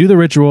 they do the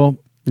ritual.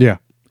 Yeah,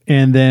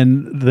 and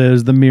then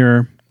there's the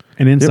mirror,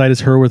 and inside is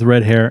her with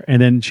red hair,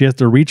 and then she has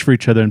to reach for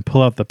each other and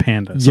pull out the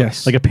panda. So,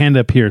 yes, like a panda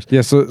appears.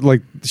 Yeah, so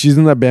like she's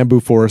in that bamboo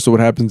forest. So what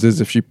happens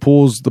is if she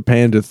pulls the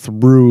panda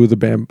through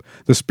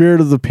the spirit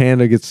of the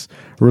panda gets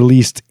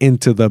released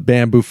into the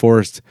bamboo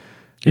forest,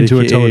 into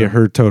a totem.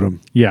 Her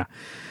totem. Yeah,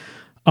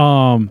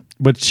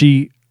 but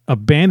she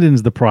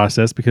abandons the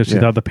process because she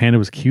thought the panda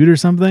was cute or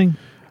something.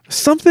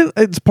 Something,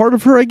 it's part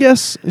of her, I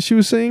guess. She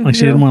was saying like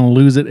she didn't want to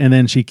lose it, and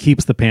then she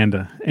keeps the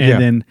panda,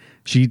 and then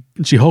she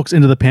hulks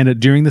into the panda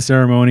during the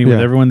ceremony with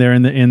everyone there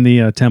in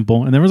the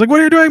temple, and everyone's like, "What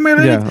are you doing,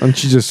 man?" Yeah, and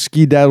she just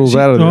skedaddles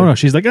out of there. No,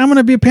 she's like, "I'm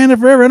gonna be a panda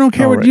forever. I don't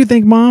care what you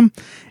think, Mom."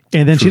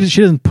 And then she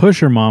doesn't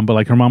push her mom, but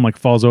like her mom like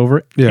falls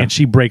over, and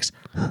she breaks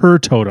her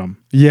totem.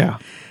 Yeah.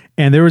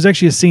 And there was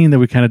actually a scene that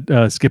we kind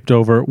of skipped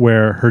over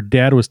where her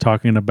dad was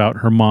talking about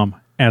her mom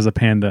as a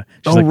panda.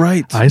 She's like,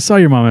 right. I saw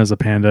your mom as a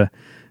panda.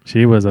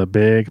 She was a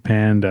big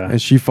panda.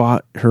 And she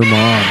fought her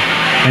mom.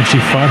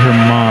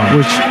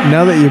 Which,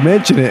 now that you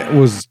mention it,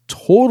 was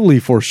totally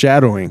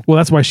foreshadowing. Well,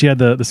 that's why she had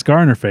the scar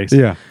on her face.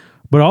 Yeah.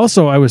 But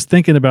also, I was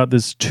thinking about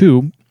this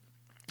too,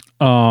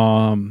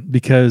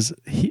 because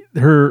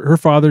her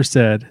father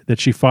said that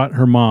she fought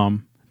her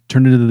mom,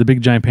 turned into the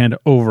big giant panda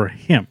over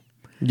him.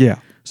 Yeah.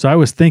 So I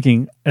was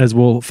thinking, as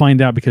we'll find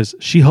out, because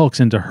she hulks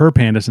into her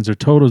panda since her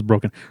toe is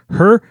broken.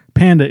 Her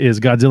panda is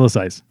Godzilla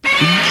size.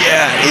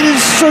 Yeah, it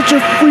is such a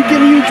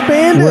freaking huge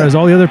panda. Whereas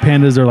all the other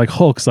pandas are like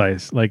Hulk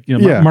size, like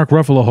Mark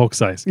Ruffalo Hulk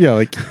size. Yeah,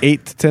 like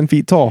 8 to 10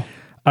 feet tall.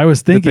 I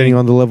was thinking, depending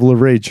on the level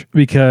of rage,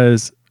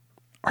 because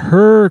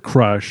her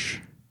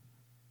crush,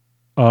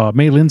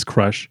 Mei Lin's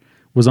crush,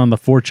 was on the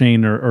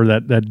 4Chain or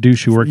that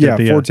douche who worked at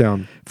the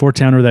 4Town.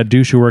 4Town, or that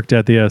douche who worked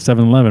at the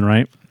 7-Eleven,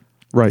 right?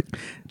 Right.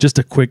 Just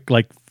a quick,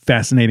 like,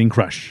 fascinating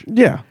crush.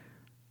 Yeah.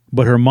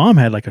 But her mom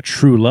had like a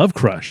true love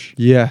crush.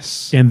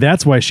 Yes. And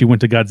that's why she went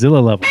to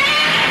Godzilla level.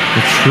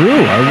 It's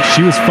true.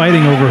 She was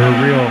fighting over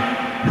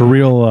her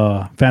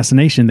real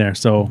fascination there.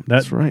 So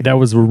that's right. That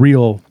was a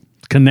real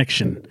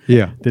connection.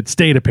 Yeah. That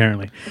stayed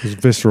apparently. It was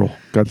visceral.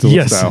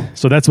 Godzilla style.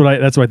 So that's what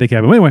I think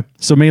happened. But anyway,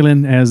 so Mei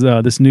Lin as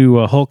this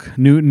new Hulk,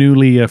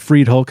 newly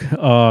freed Hulk,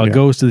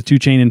 goes to the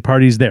 2Chain and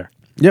parties there.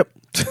 Yep.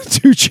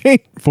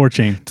 2Chain.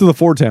 4Chain. To the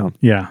 4Town.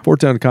 Yeah.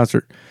 4Town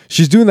concert.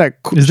 She's doing that.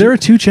 Is there a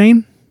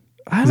 2Chain?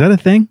 Is that a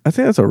thing? I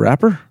think that's a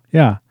rapper.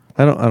 Yeah.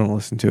 I don't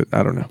listen to it.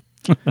 I don't know.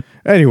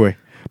 Anyway,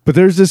 but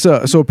there's this.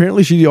 So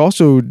apparently she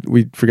also,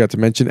 we forgot to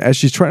mention, as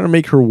she's trying to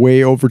make her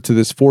way over to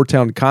this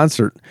 4Town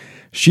concert,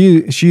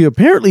 she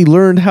apparently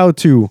learned how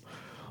to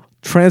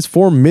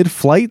transform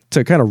mid-flight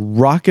to kind of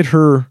rocket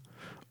her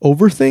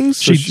over things.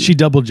 So she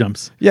double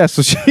jumps. Yeah.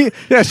 So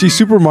she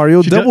Super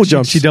Mario double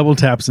jumps. She double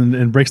taps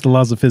and breaks the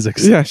laws of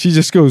physics. Yeah. She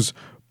just goes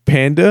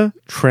panda,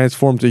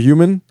 transforms to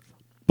human,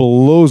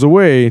 blows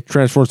away,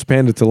 transforms to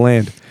panda to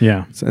land.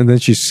 Yeah. And then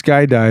she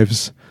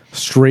skydives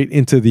straight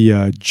into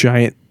the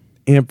giant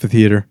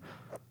amphitheater.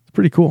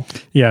 Pretty cool.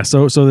 Yeah,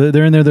 so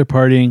they're in there, they're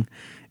partying,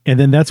 and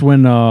then that's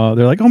when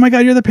they're like, "Oh my god,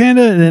 you're the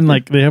panda!" And then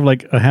like they have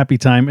like a happy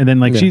time, and then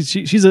like Yeah.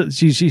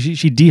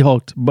 she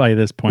de-hulked by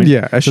this point.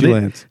 Yeah, as so she they,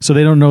 lands. so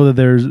they don't know that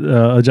there's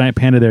a giant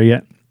panda there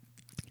yet.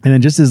 And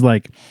then just as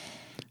like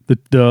the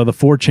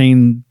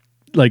 4-chain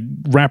like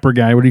rapper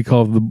guy, what do you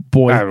call it? The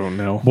boy? I don't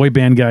know. Boy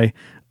band guy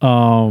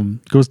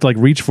goes to like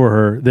reach for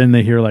her. Then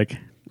they hear like,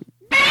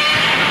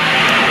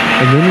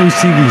 And then we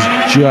see these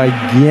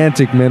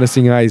gigantic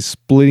menacing eyes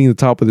splitting the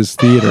top of this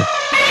theater.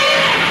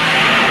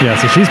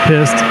 yeah, so she's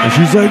pissed. And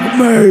she's like,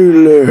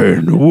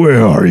 Malin,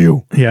 where are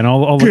you? Yeah, and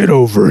all the Get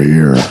over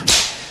here.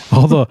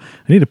 Although I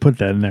need to put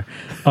that in there.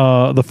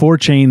 The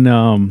 4-chain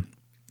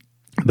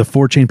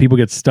people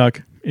get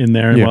stuck in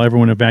there Yeah. while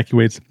everyone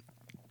evacuates.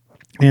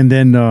 And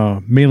then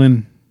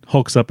Malin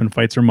hulks up and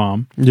fights her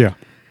mom. Yeah.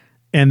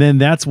 And then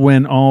that's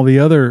when all the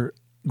other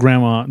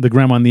grandma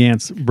and the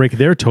aunts break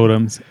their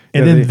totems.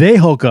 And Yeah, then they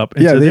hulk up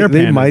into Yeah, their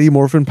they pandas. Mighty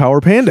Morphin Power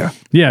Panda.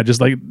 Yeah,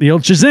 just like the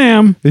old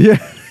Shazam. Yeah.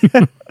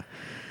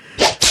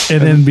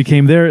 And then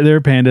became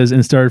their pandas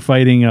and started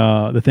fighting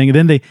the thing.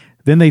 And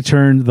then they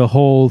turned the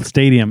whole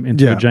stadium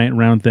into Yeah. a giant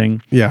round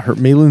thing. Yeah,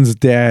 Malin's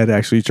dad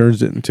actually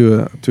turns it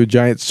into a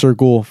giant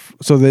circle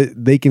so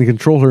that they can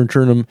control her and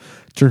turn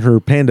her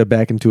panda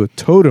back into a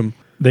totem.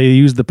 They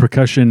used the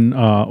percussion,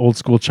 old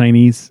school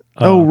Chinese.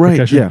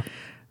 Percussion. Yeah.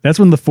 That's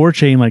when the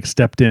 4-chain like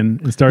stepped in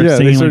and started Yeah, they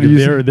singing started like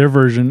using- their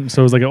version.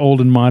 So it was like an old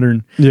and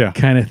modern Yeah.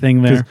 kind of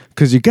thing there.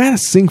 Because you gotta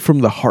sing from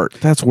the heart.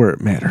 That's where it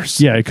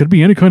matters. Yeah, it could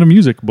be any kind of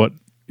music, but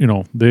you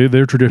know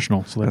they're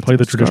traditional, so they play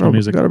the traditional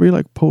music. Gotta be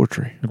like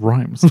poetry. It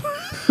rhymes.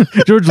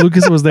 George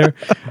Lucas was there.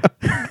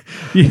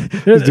 He's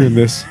doing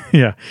this.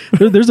 Yeah,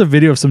 there's a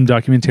video of some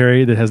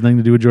documentary that has nothing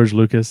to do with George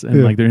Lucas, and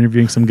Yeah. like they're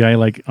interviewing some guy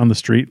like on the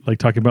street, like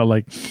talking about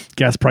like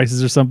gas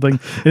prices or something.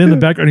 And in the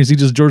background, you see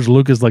just George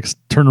Lucas like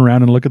turn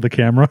around and look at the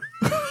camera.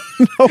 No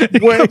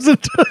way.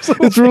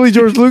 It's really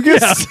George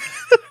Lucas.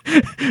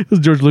 This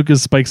George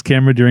Lucas spikes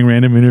camera during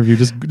random interview.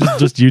 Just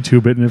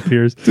YouTube it and it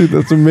appears. Dude,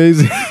 that's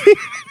amazing.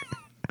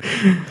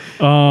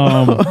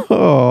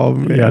 Oh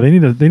man. Yeah, they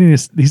need a.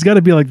 He's got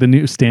to be like the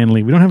new Stan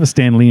Lee. We don't have a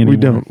Stan Lee anymore. We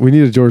don't. We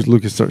need a George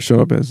Lucas start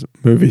showing up as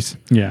movies.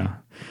 Yeah.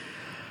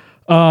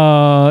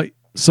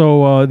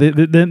 So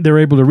then they're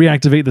able to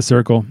reactivate the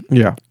circle.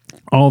 Yeah.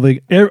 All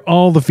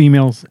the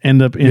females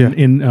end up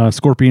in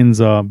Scorpion's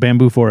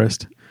bamboo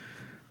forest,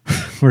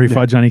 where he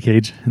fought Johnny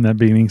Cage in that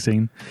beginning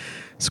scene.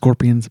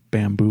 Scorpion's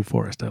bamboo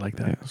forest. I like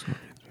that.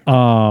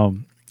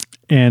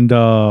 And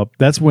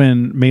that's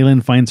when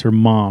Malin finds her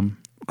mom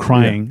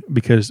crying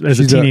because as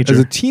a teenager,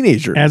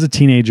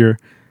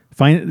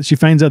 she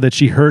finds out that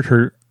she hurt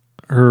her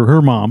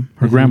mom,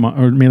 her grandma,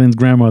 or Malin's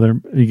grandmother.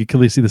 You can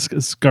clearly see the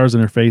scars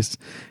on her face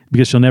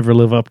because she'll never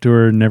live up to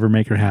her and never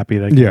make her happy,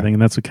 that kind of thing.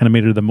 And that's what kind of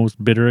made her the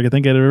most bitter, I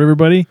think, out of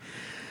everybody.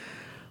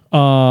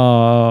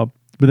 But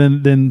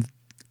then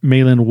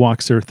Malin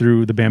walks her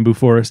through the bamboo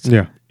forest.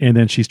 Yeah. And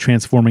then she's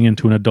transforming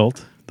into an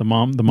adult. The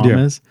mom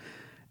is.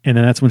 And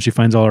then that's when she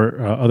finds all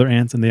her other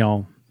aunts and they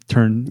all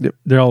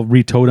they're all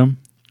re-totem.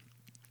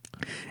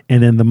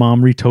 And then the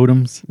mom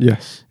re-totems.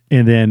 Yes.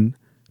 And then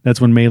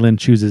that's when Malin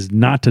chooses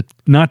not to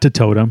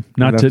totem,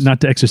 not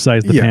to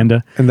exercise the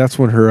panda. And that's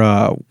when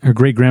her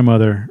great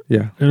grandmother.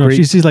 Yeah.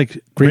 She's like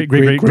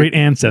great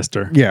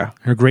ancestor. Yeah.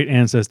 Her great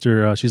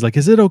ancestor. She's like,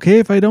 is it okay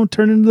if I don't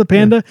turn into the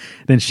panda? Yeah.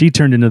 Then she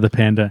turned into the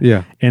panda.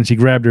 Yeah. And she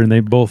grabbed her and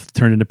they both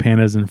turned into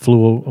pandas and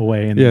flew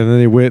away. And then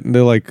they went and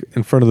they're like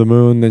in front of the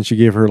moon. Then she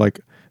gave her like,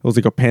 it was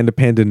like a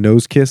panda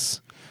nose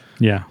kiss.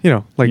 Yeah. You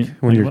know, like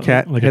when your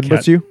cat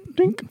headbutts you.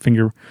 Dink.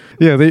 Finger.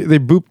 Yeah, they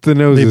booped the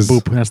noses. They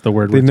boop. That's the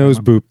word. They nose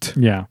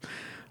booped. Yeah.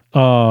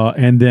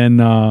 And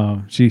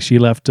then she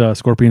left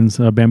Scorpion's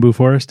bamboo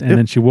forest, and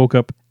then she woke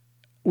up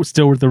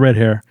still with the red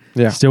hair,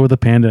 still with the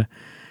panda.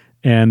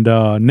 And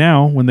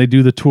now when they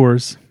do the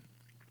tours,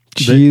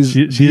 she is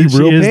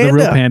the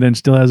real panda and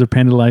still has her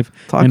panda life.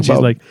 And she's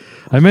like,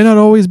 I may not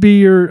always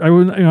be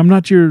I'm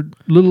not your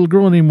little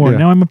girl anymore.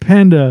 Now I'm a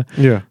panda.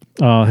 Yeah.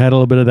 Had a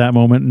little bit of that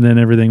moment, and then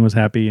everything was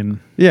happy. And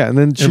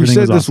then she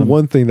said this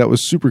one thing that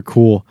was super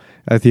cool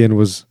at the end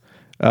was,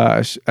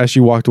 as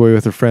she walked away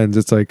with her friends,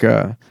 it's like,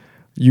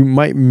 you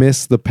might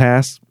miss the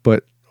past,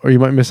 or you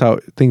might miss how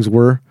things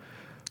were,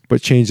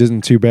 but change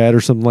isn't too bad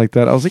or something like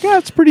that. I was like,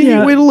 it's a pretty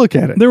neat way to look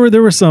at it. There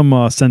were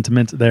some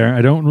sentiment there.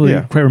 I don't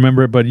really quite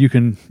remember it, but you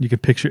can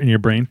picture it in your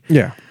brain.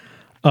 Yeah.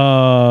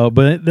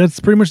 But that's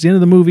pretty much the end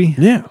of the movie.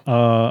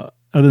 Yeah.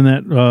 Other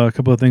than that, a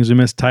couple of things we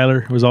missed.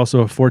 Tyler was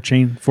also a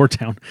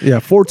 4-Town.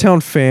 Yeah,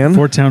 4-Town fan.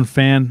 4-Town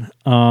fan,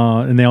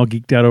 and they all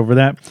geeked out over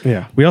that.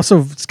 Yeah. We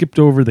also skipped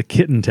over the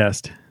kitten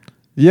test.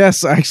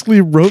 Yes, I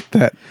actually wrote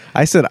that.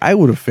 I said I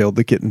would have failed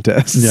the kitten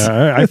test.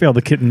 Yeah, I failed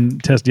the kitten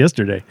test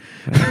yesterday.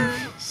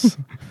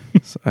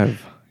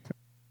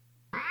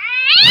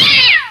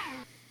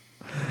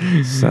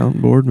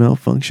 Soundboard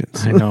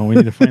malfunctions. I know. We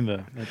need to find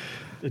the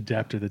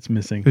adapter that's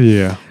missing.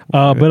 Yeah.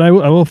 But I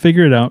will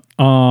figure it out.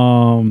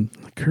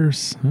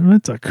 Curse.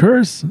 It's a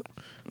curse.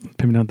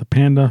 Pimming out the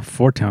panda.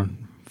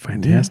 4-Town.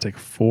 Fantastic.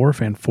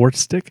 Fan Four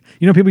Stick.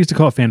 You know, people used to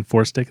call it Fan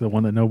Four Stick, the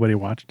one that nobody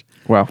watched.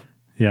 Wow.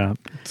 Yeah.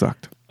 It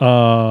sucked.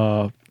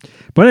 But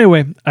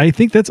anyway, I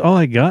think that's all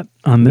I got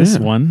on this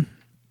one.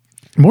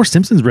 More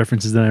Simpsons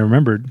references than I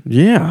remembered.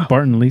 Yeah.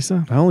 Bart and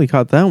Lisa. I only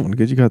caught that one.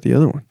 Good, you got the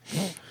other one.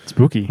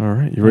 Spooky. All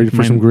right. You ready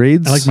for some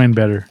grades? I like mine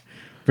better.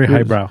 Very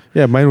highbrow.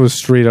 Yeah, mine was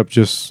straight up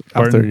just out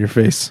Barton. there in your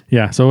face.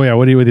 Yeah. So yeah,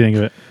 what do you think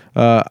of it?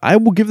 I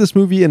will give this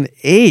movie an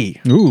A.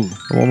 Ooh.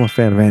 Well, I'm a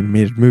fan of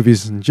animated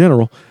movies in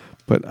general,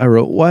 but I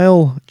wrote,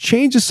 while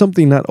change is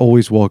something not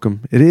always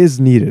welcome, it is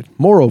needed.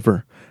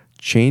 Moreover,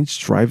 change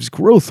drives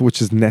growth,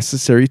 which is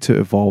necessary to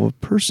evolve a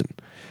person.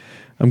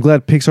 I'm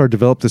glad Pixar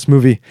developed this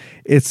movie.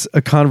 It's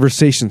a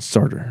conversation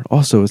starter.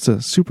 Also, it's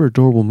a super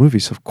adorable movie,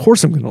 so of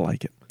course I'm going to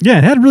like it. Yeah,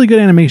 it had really good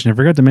animation. I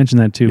forgot to mention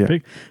that too. Yeah.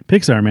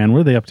 Pixar, man, what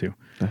are they up to?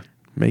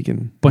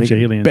 Making Bunch of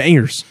aliens.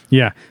 Bangers.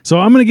 Yeah. So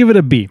I'm going to give it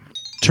a B.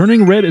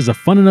 Turning Red is a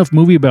fun enough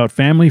movie about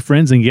family,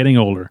 friends, and getting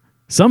older.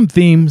 Some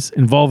themes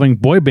involving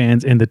boy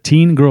bands and the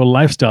teen girl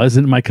lifestyle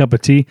isn't my cup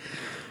of tea.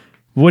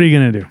 What are you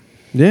going to do?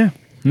 Yeah.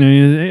 I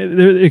mean,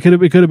 it could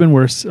have been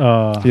worse.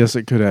 Yes,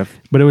 it could have.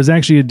 But it was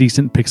actually a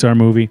decent Pixar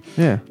movie.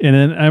 Yeah. And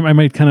then I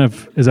might kind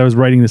of, as I was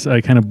writing this,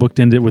 I kind of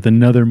bookended it with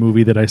another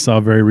movie that I saw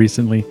very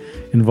recently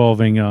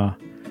involving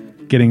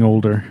getting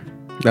older.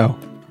 Oh.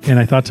 And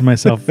I thought to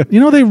myself,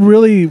 they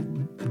really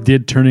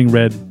did Turning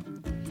Red.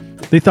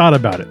 They thought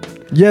about it.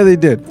 Yeah, they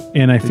did.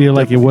 And I feel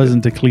like it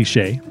wasn't a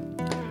cliche.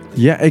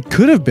 Yeah, it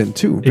could have been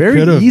too. It Very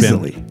could have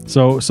easily. been.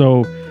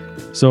 So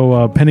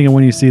depending on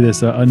when you see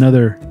this,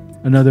 another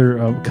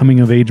coming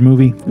of age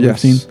movie that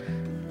Yes. we've seen.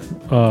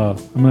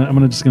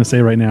 I'm just gonna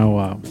say right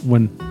now,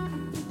 when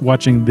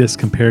watching this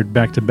compared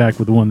back to back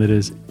with one that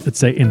is, let's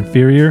say,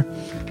 inferior,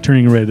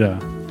 Turning Red.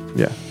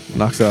 Yeah,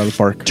 knocks it out of the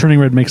park. Turning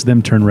Red makes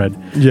them turn red.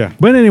 Yeah.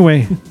 But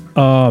anyway,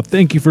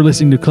 thank you for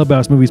listening to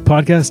Clubhouse Movies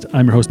Podcast.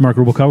 I'm your host, Mark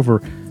Robocop, for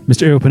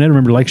Mr. Ariel Panetta.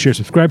 Remember to like, share,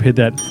 subscribe, hit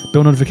that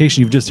bell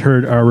notification. You've just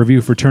heard our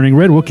review for Turning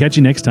Red. We'll catch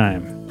you next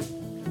time.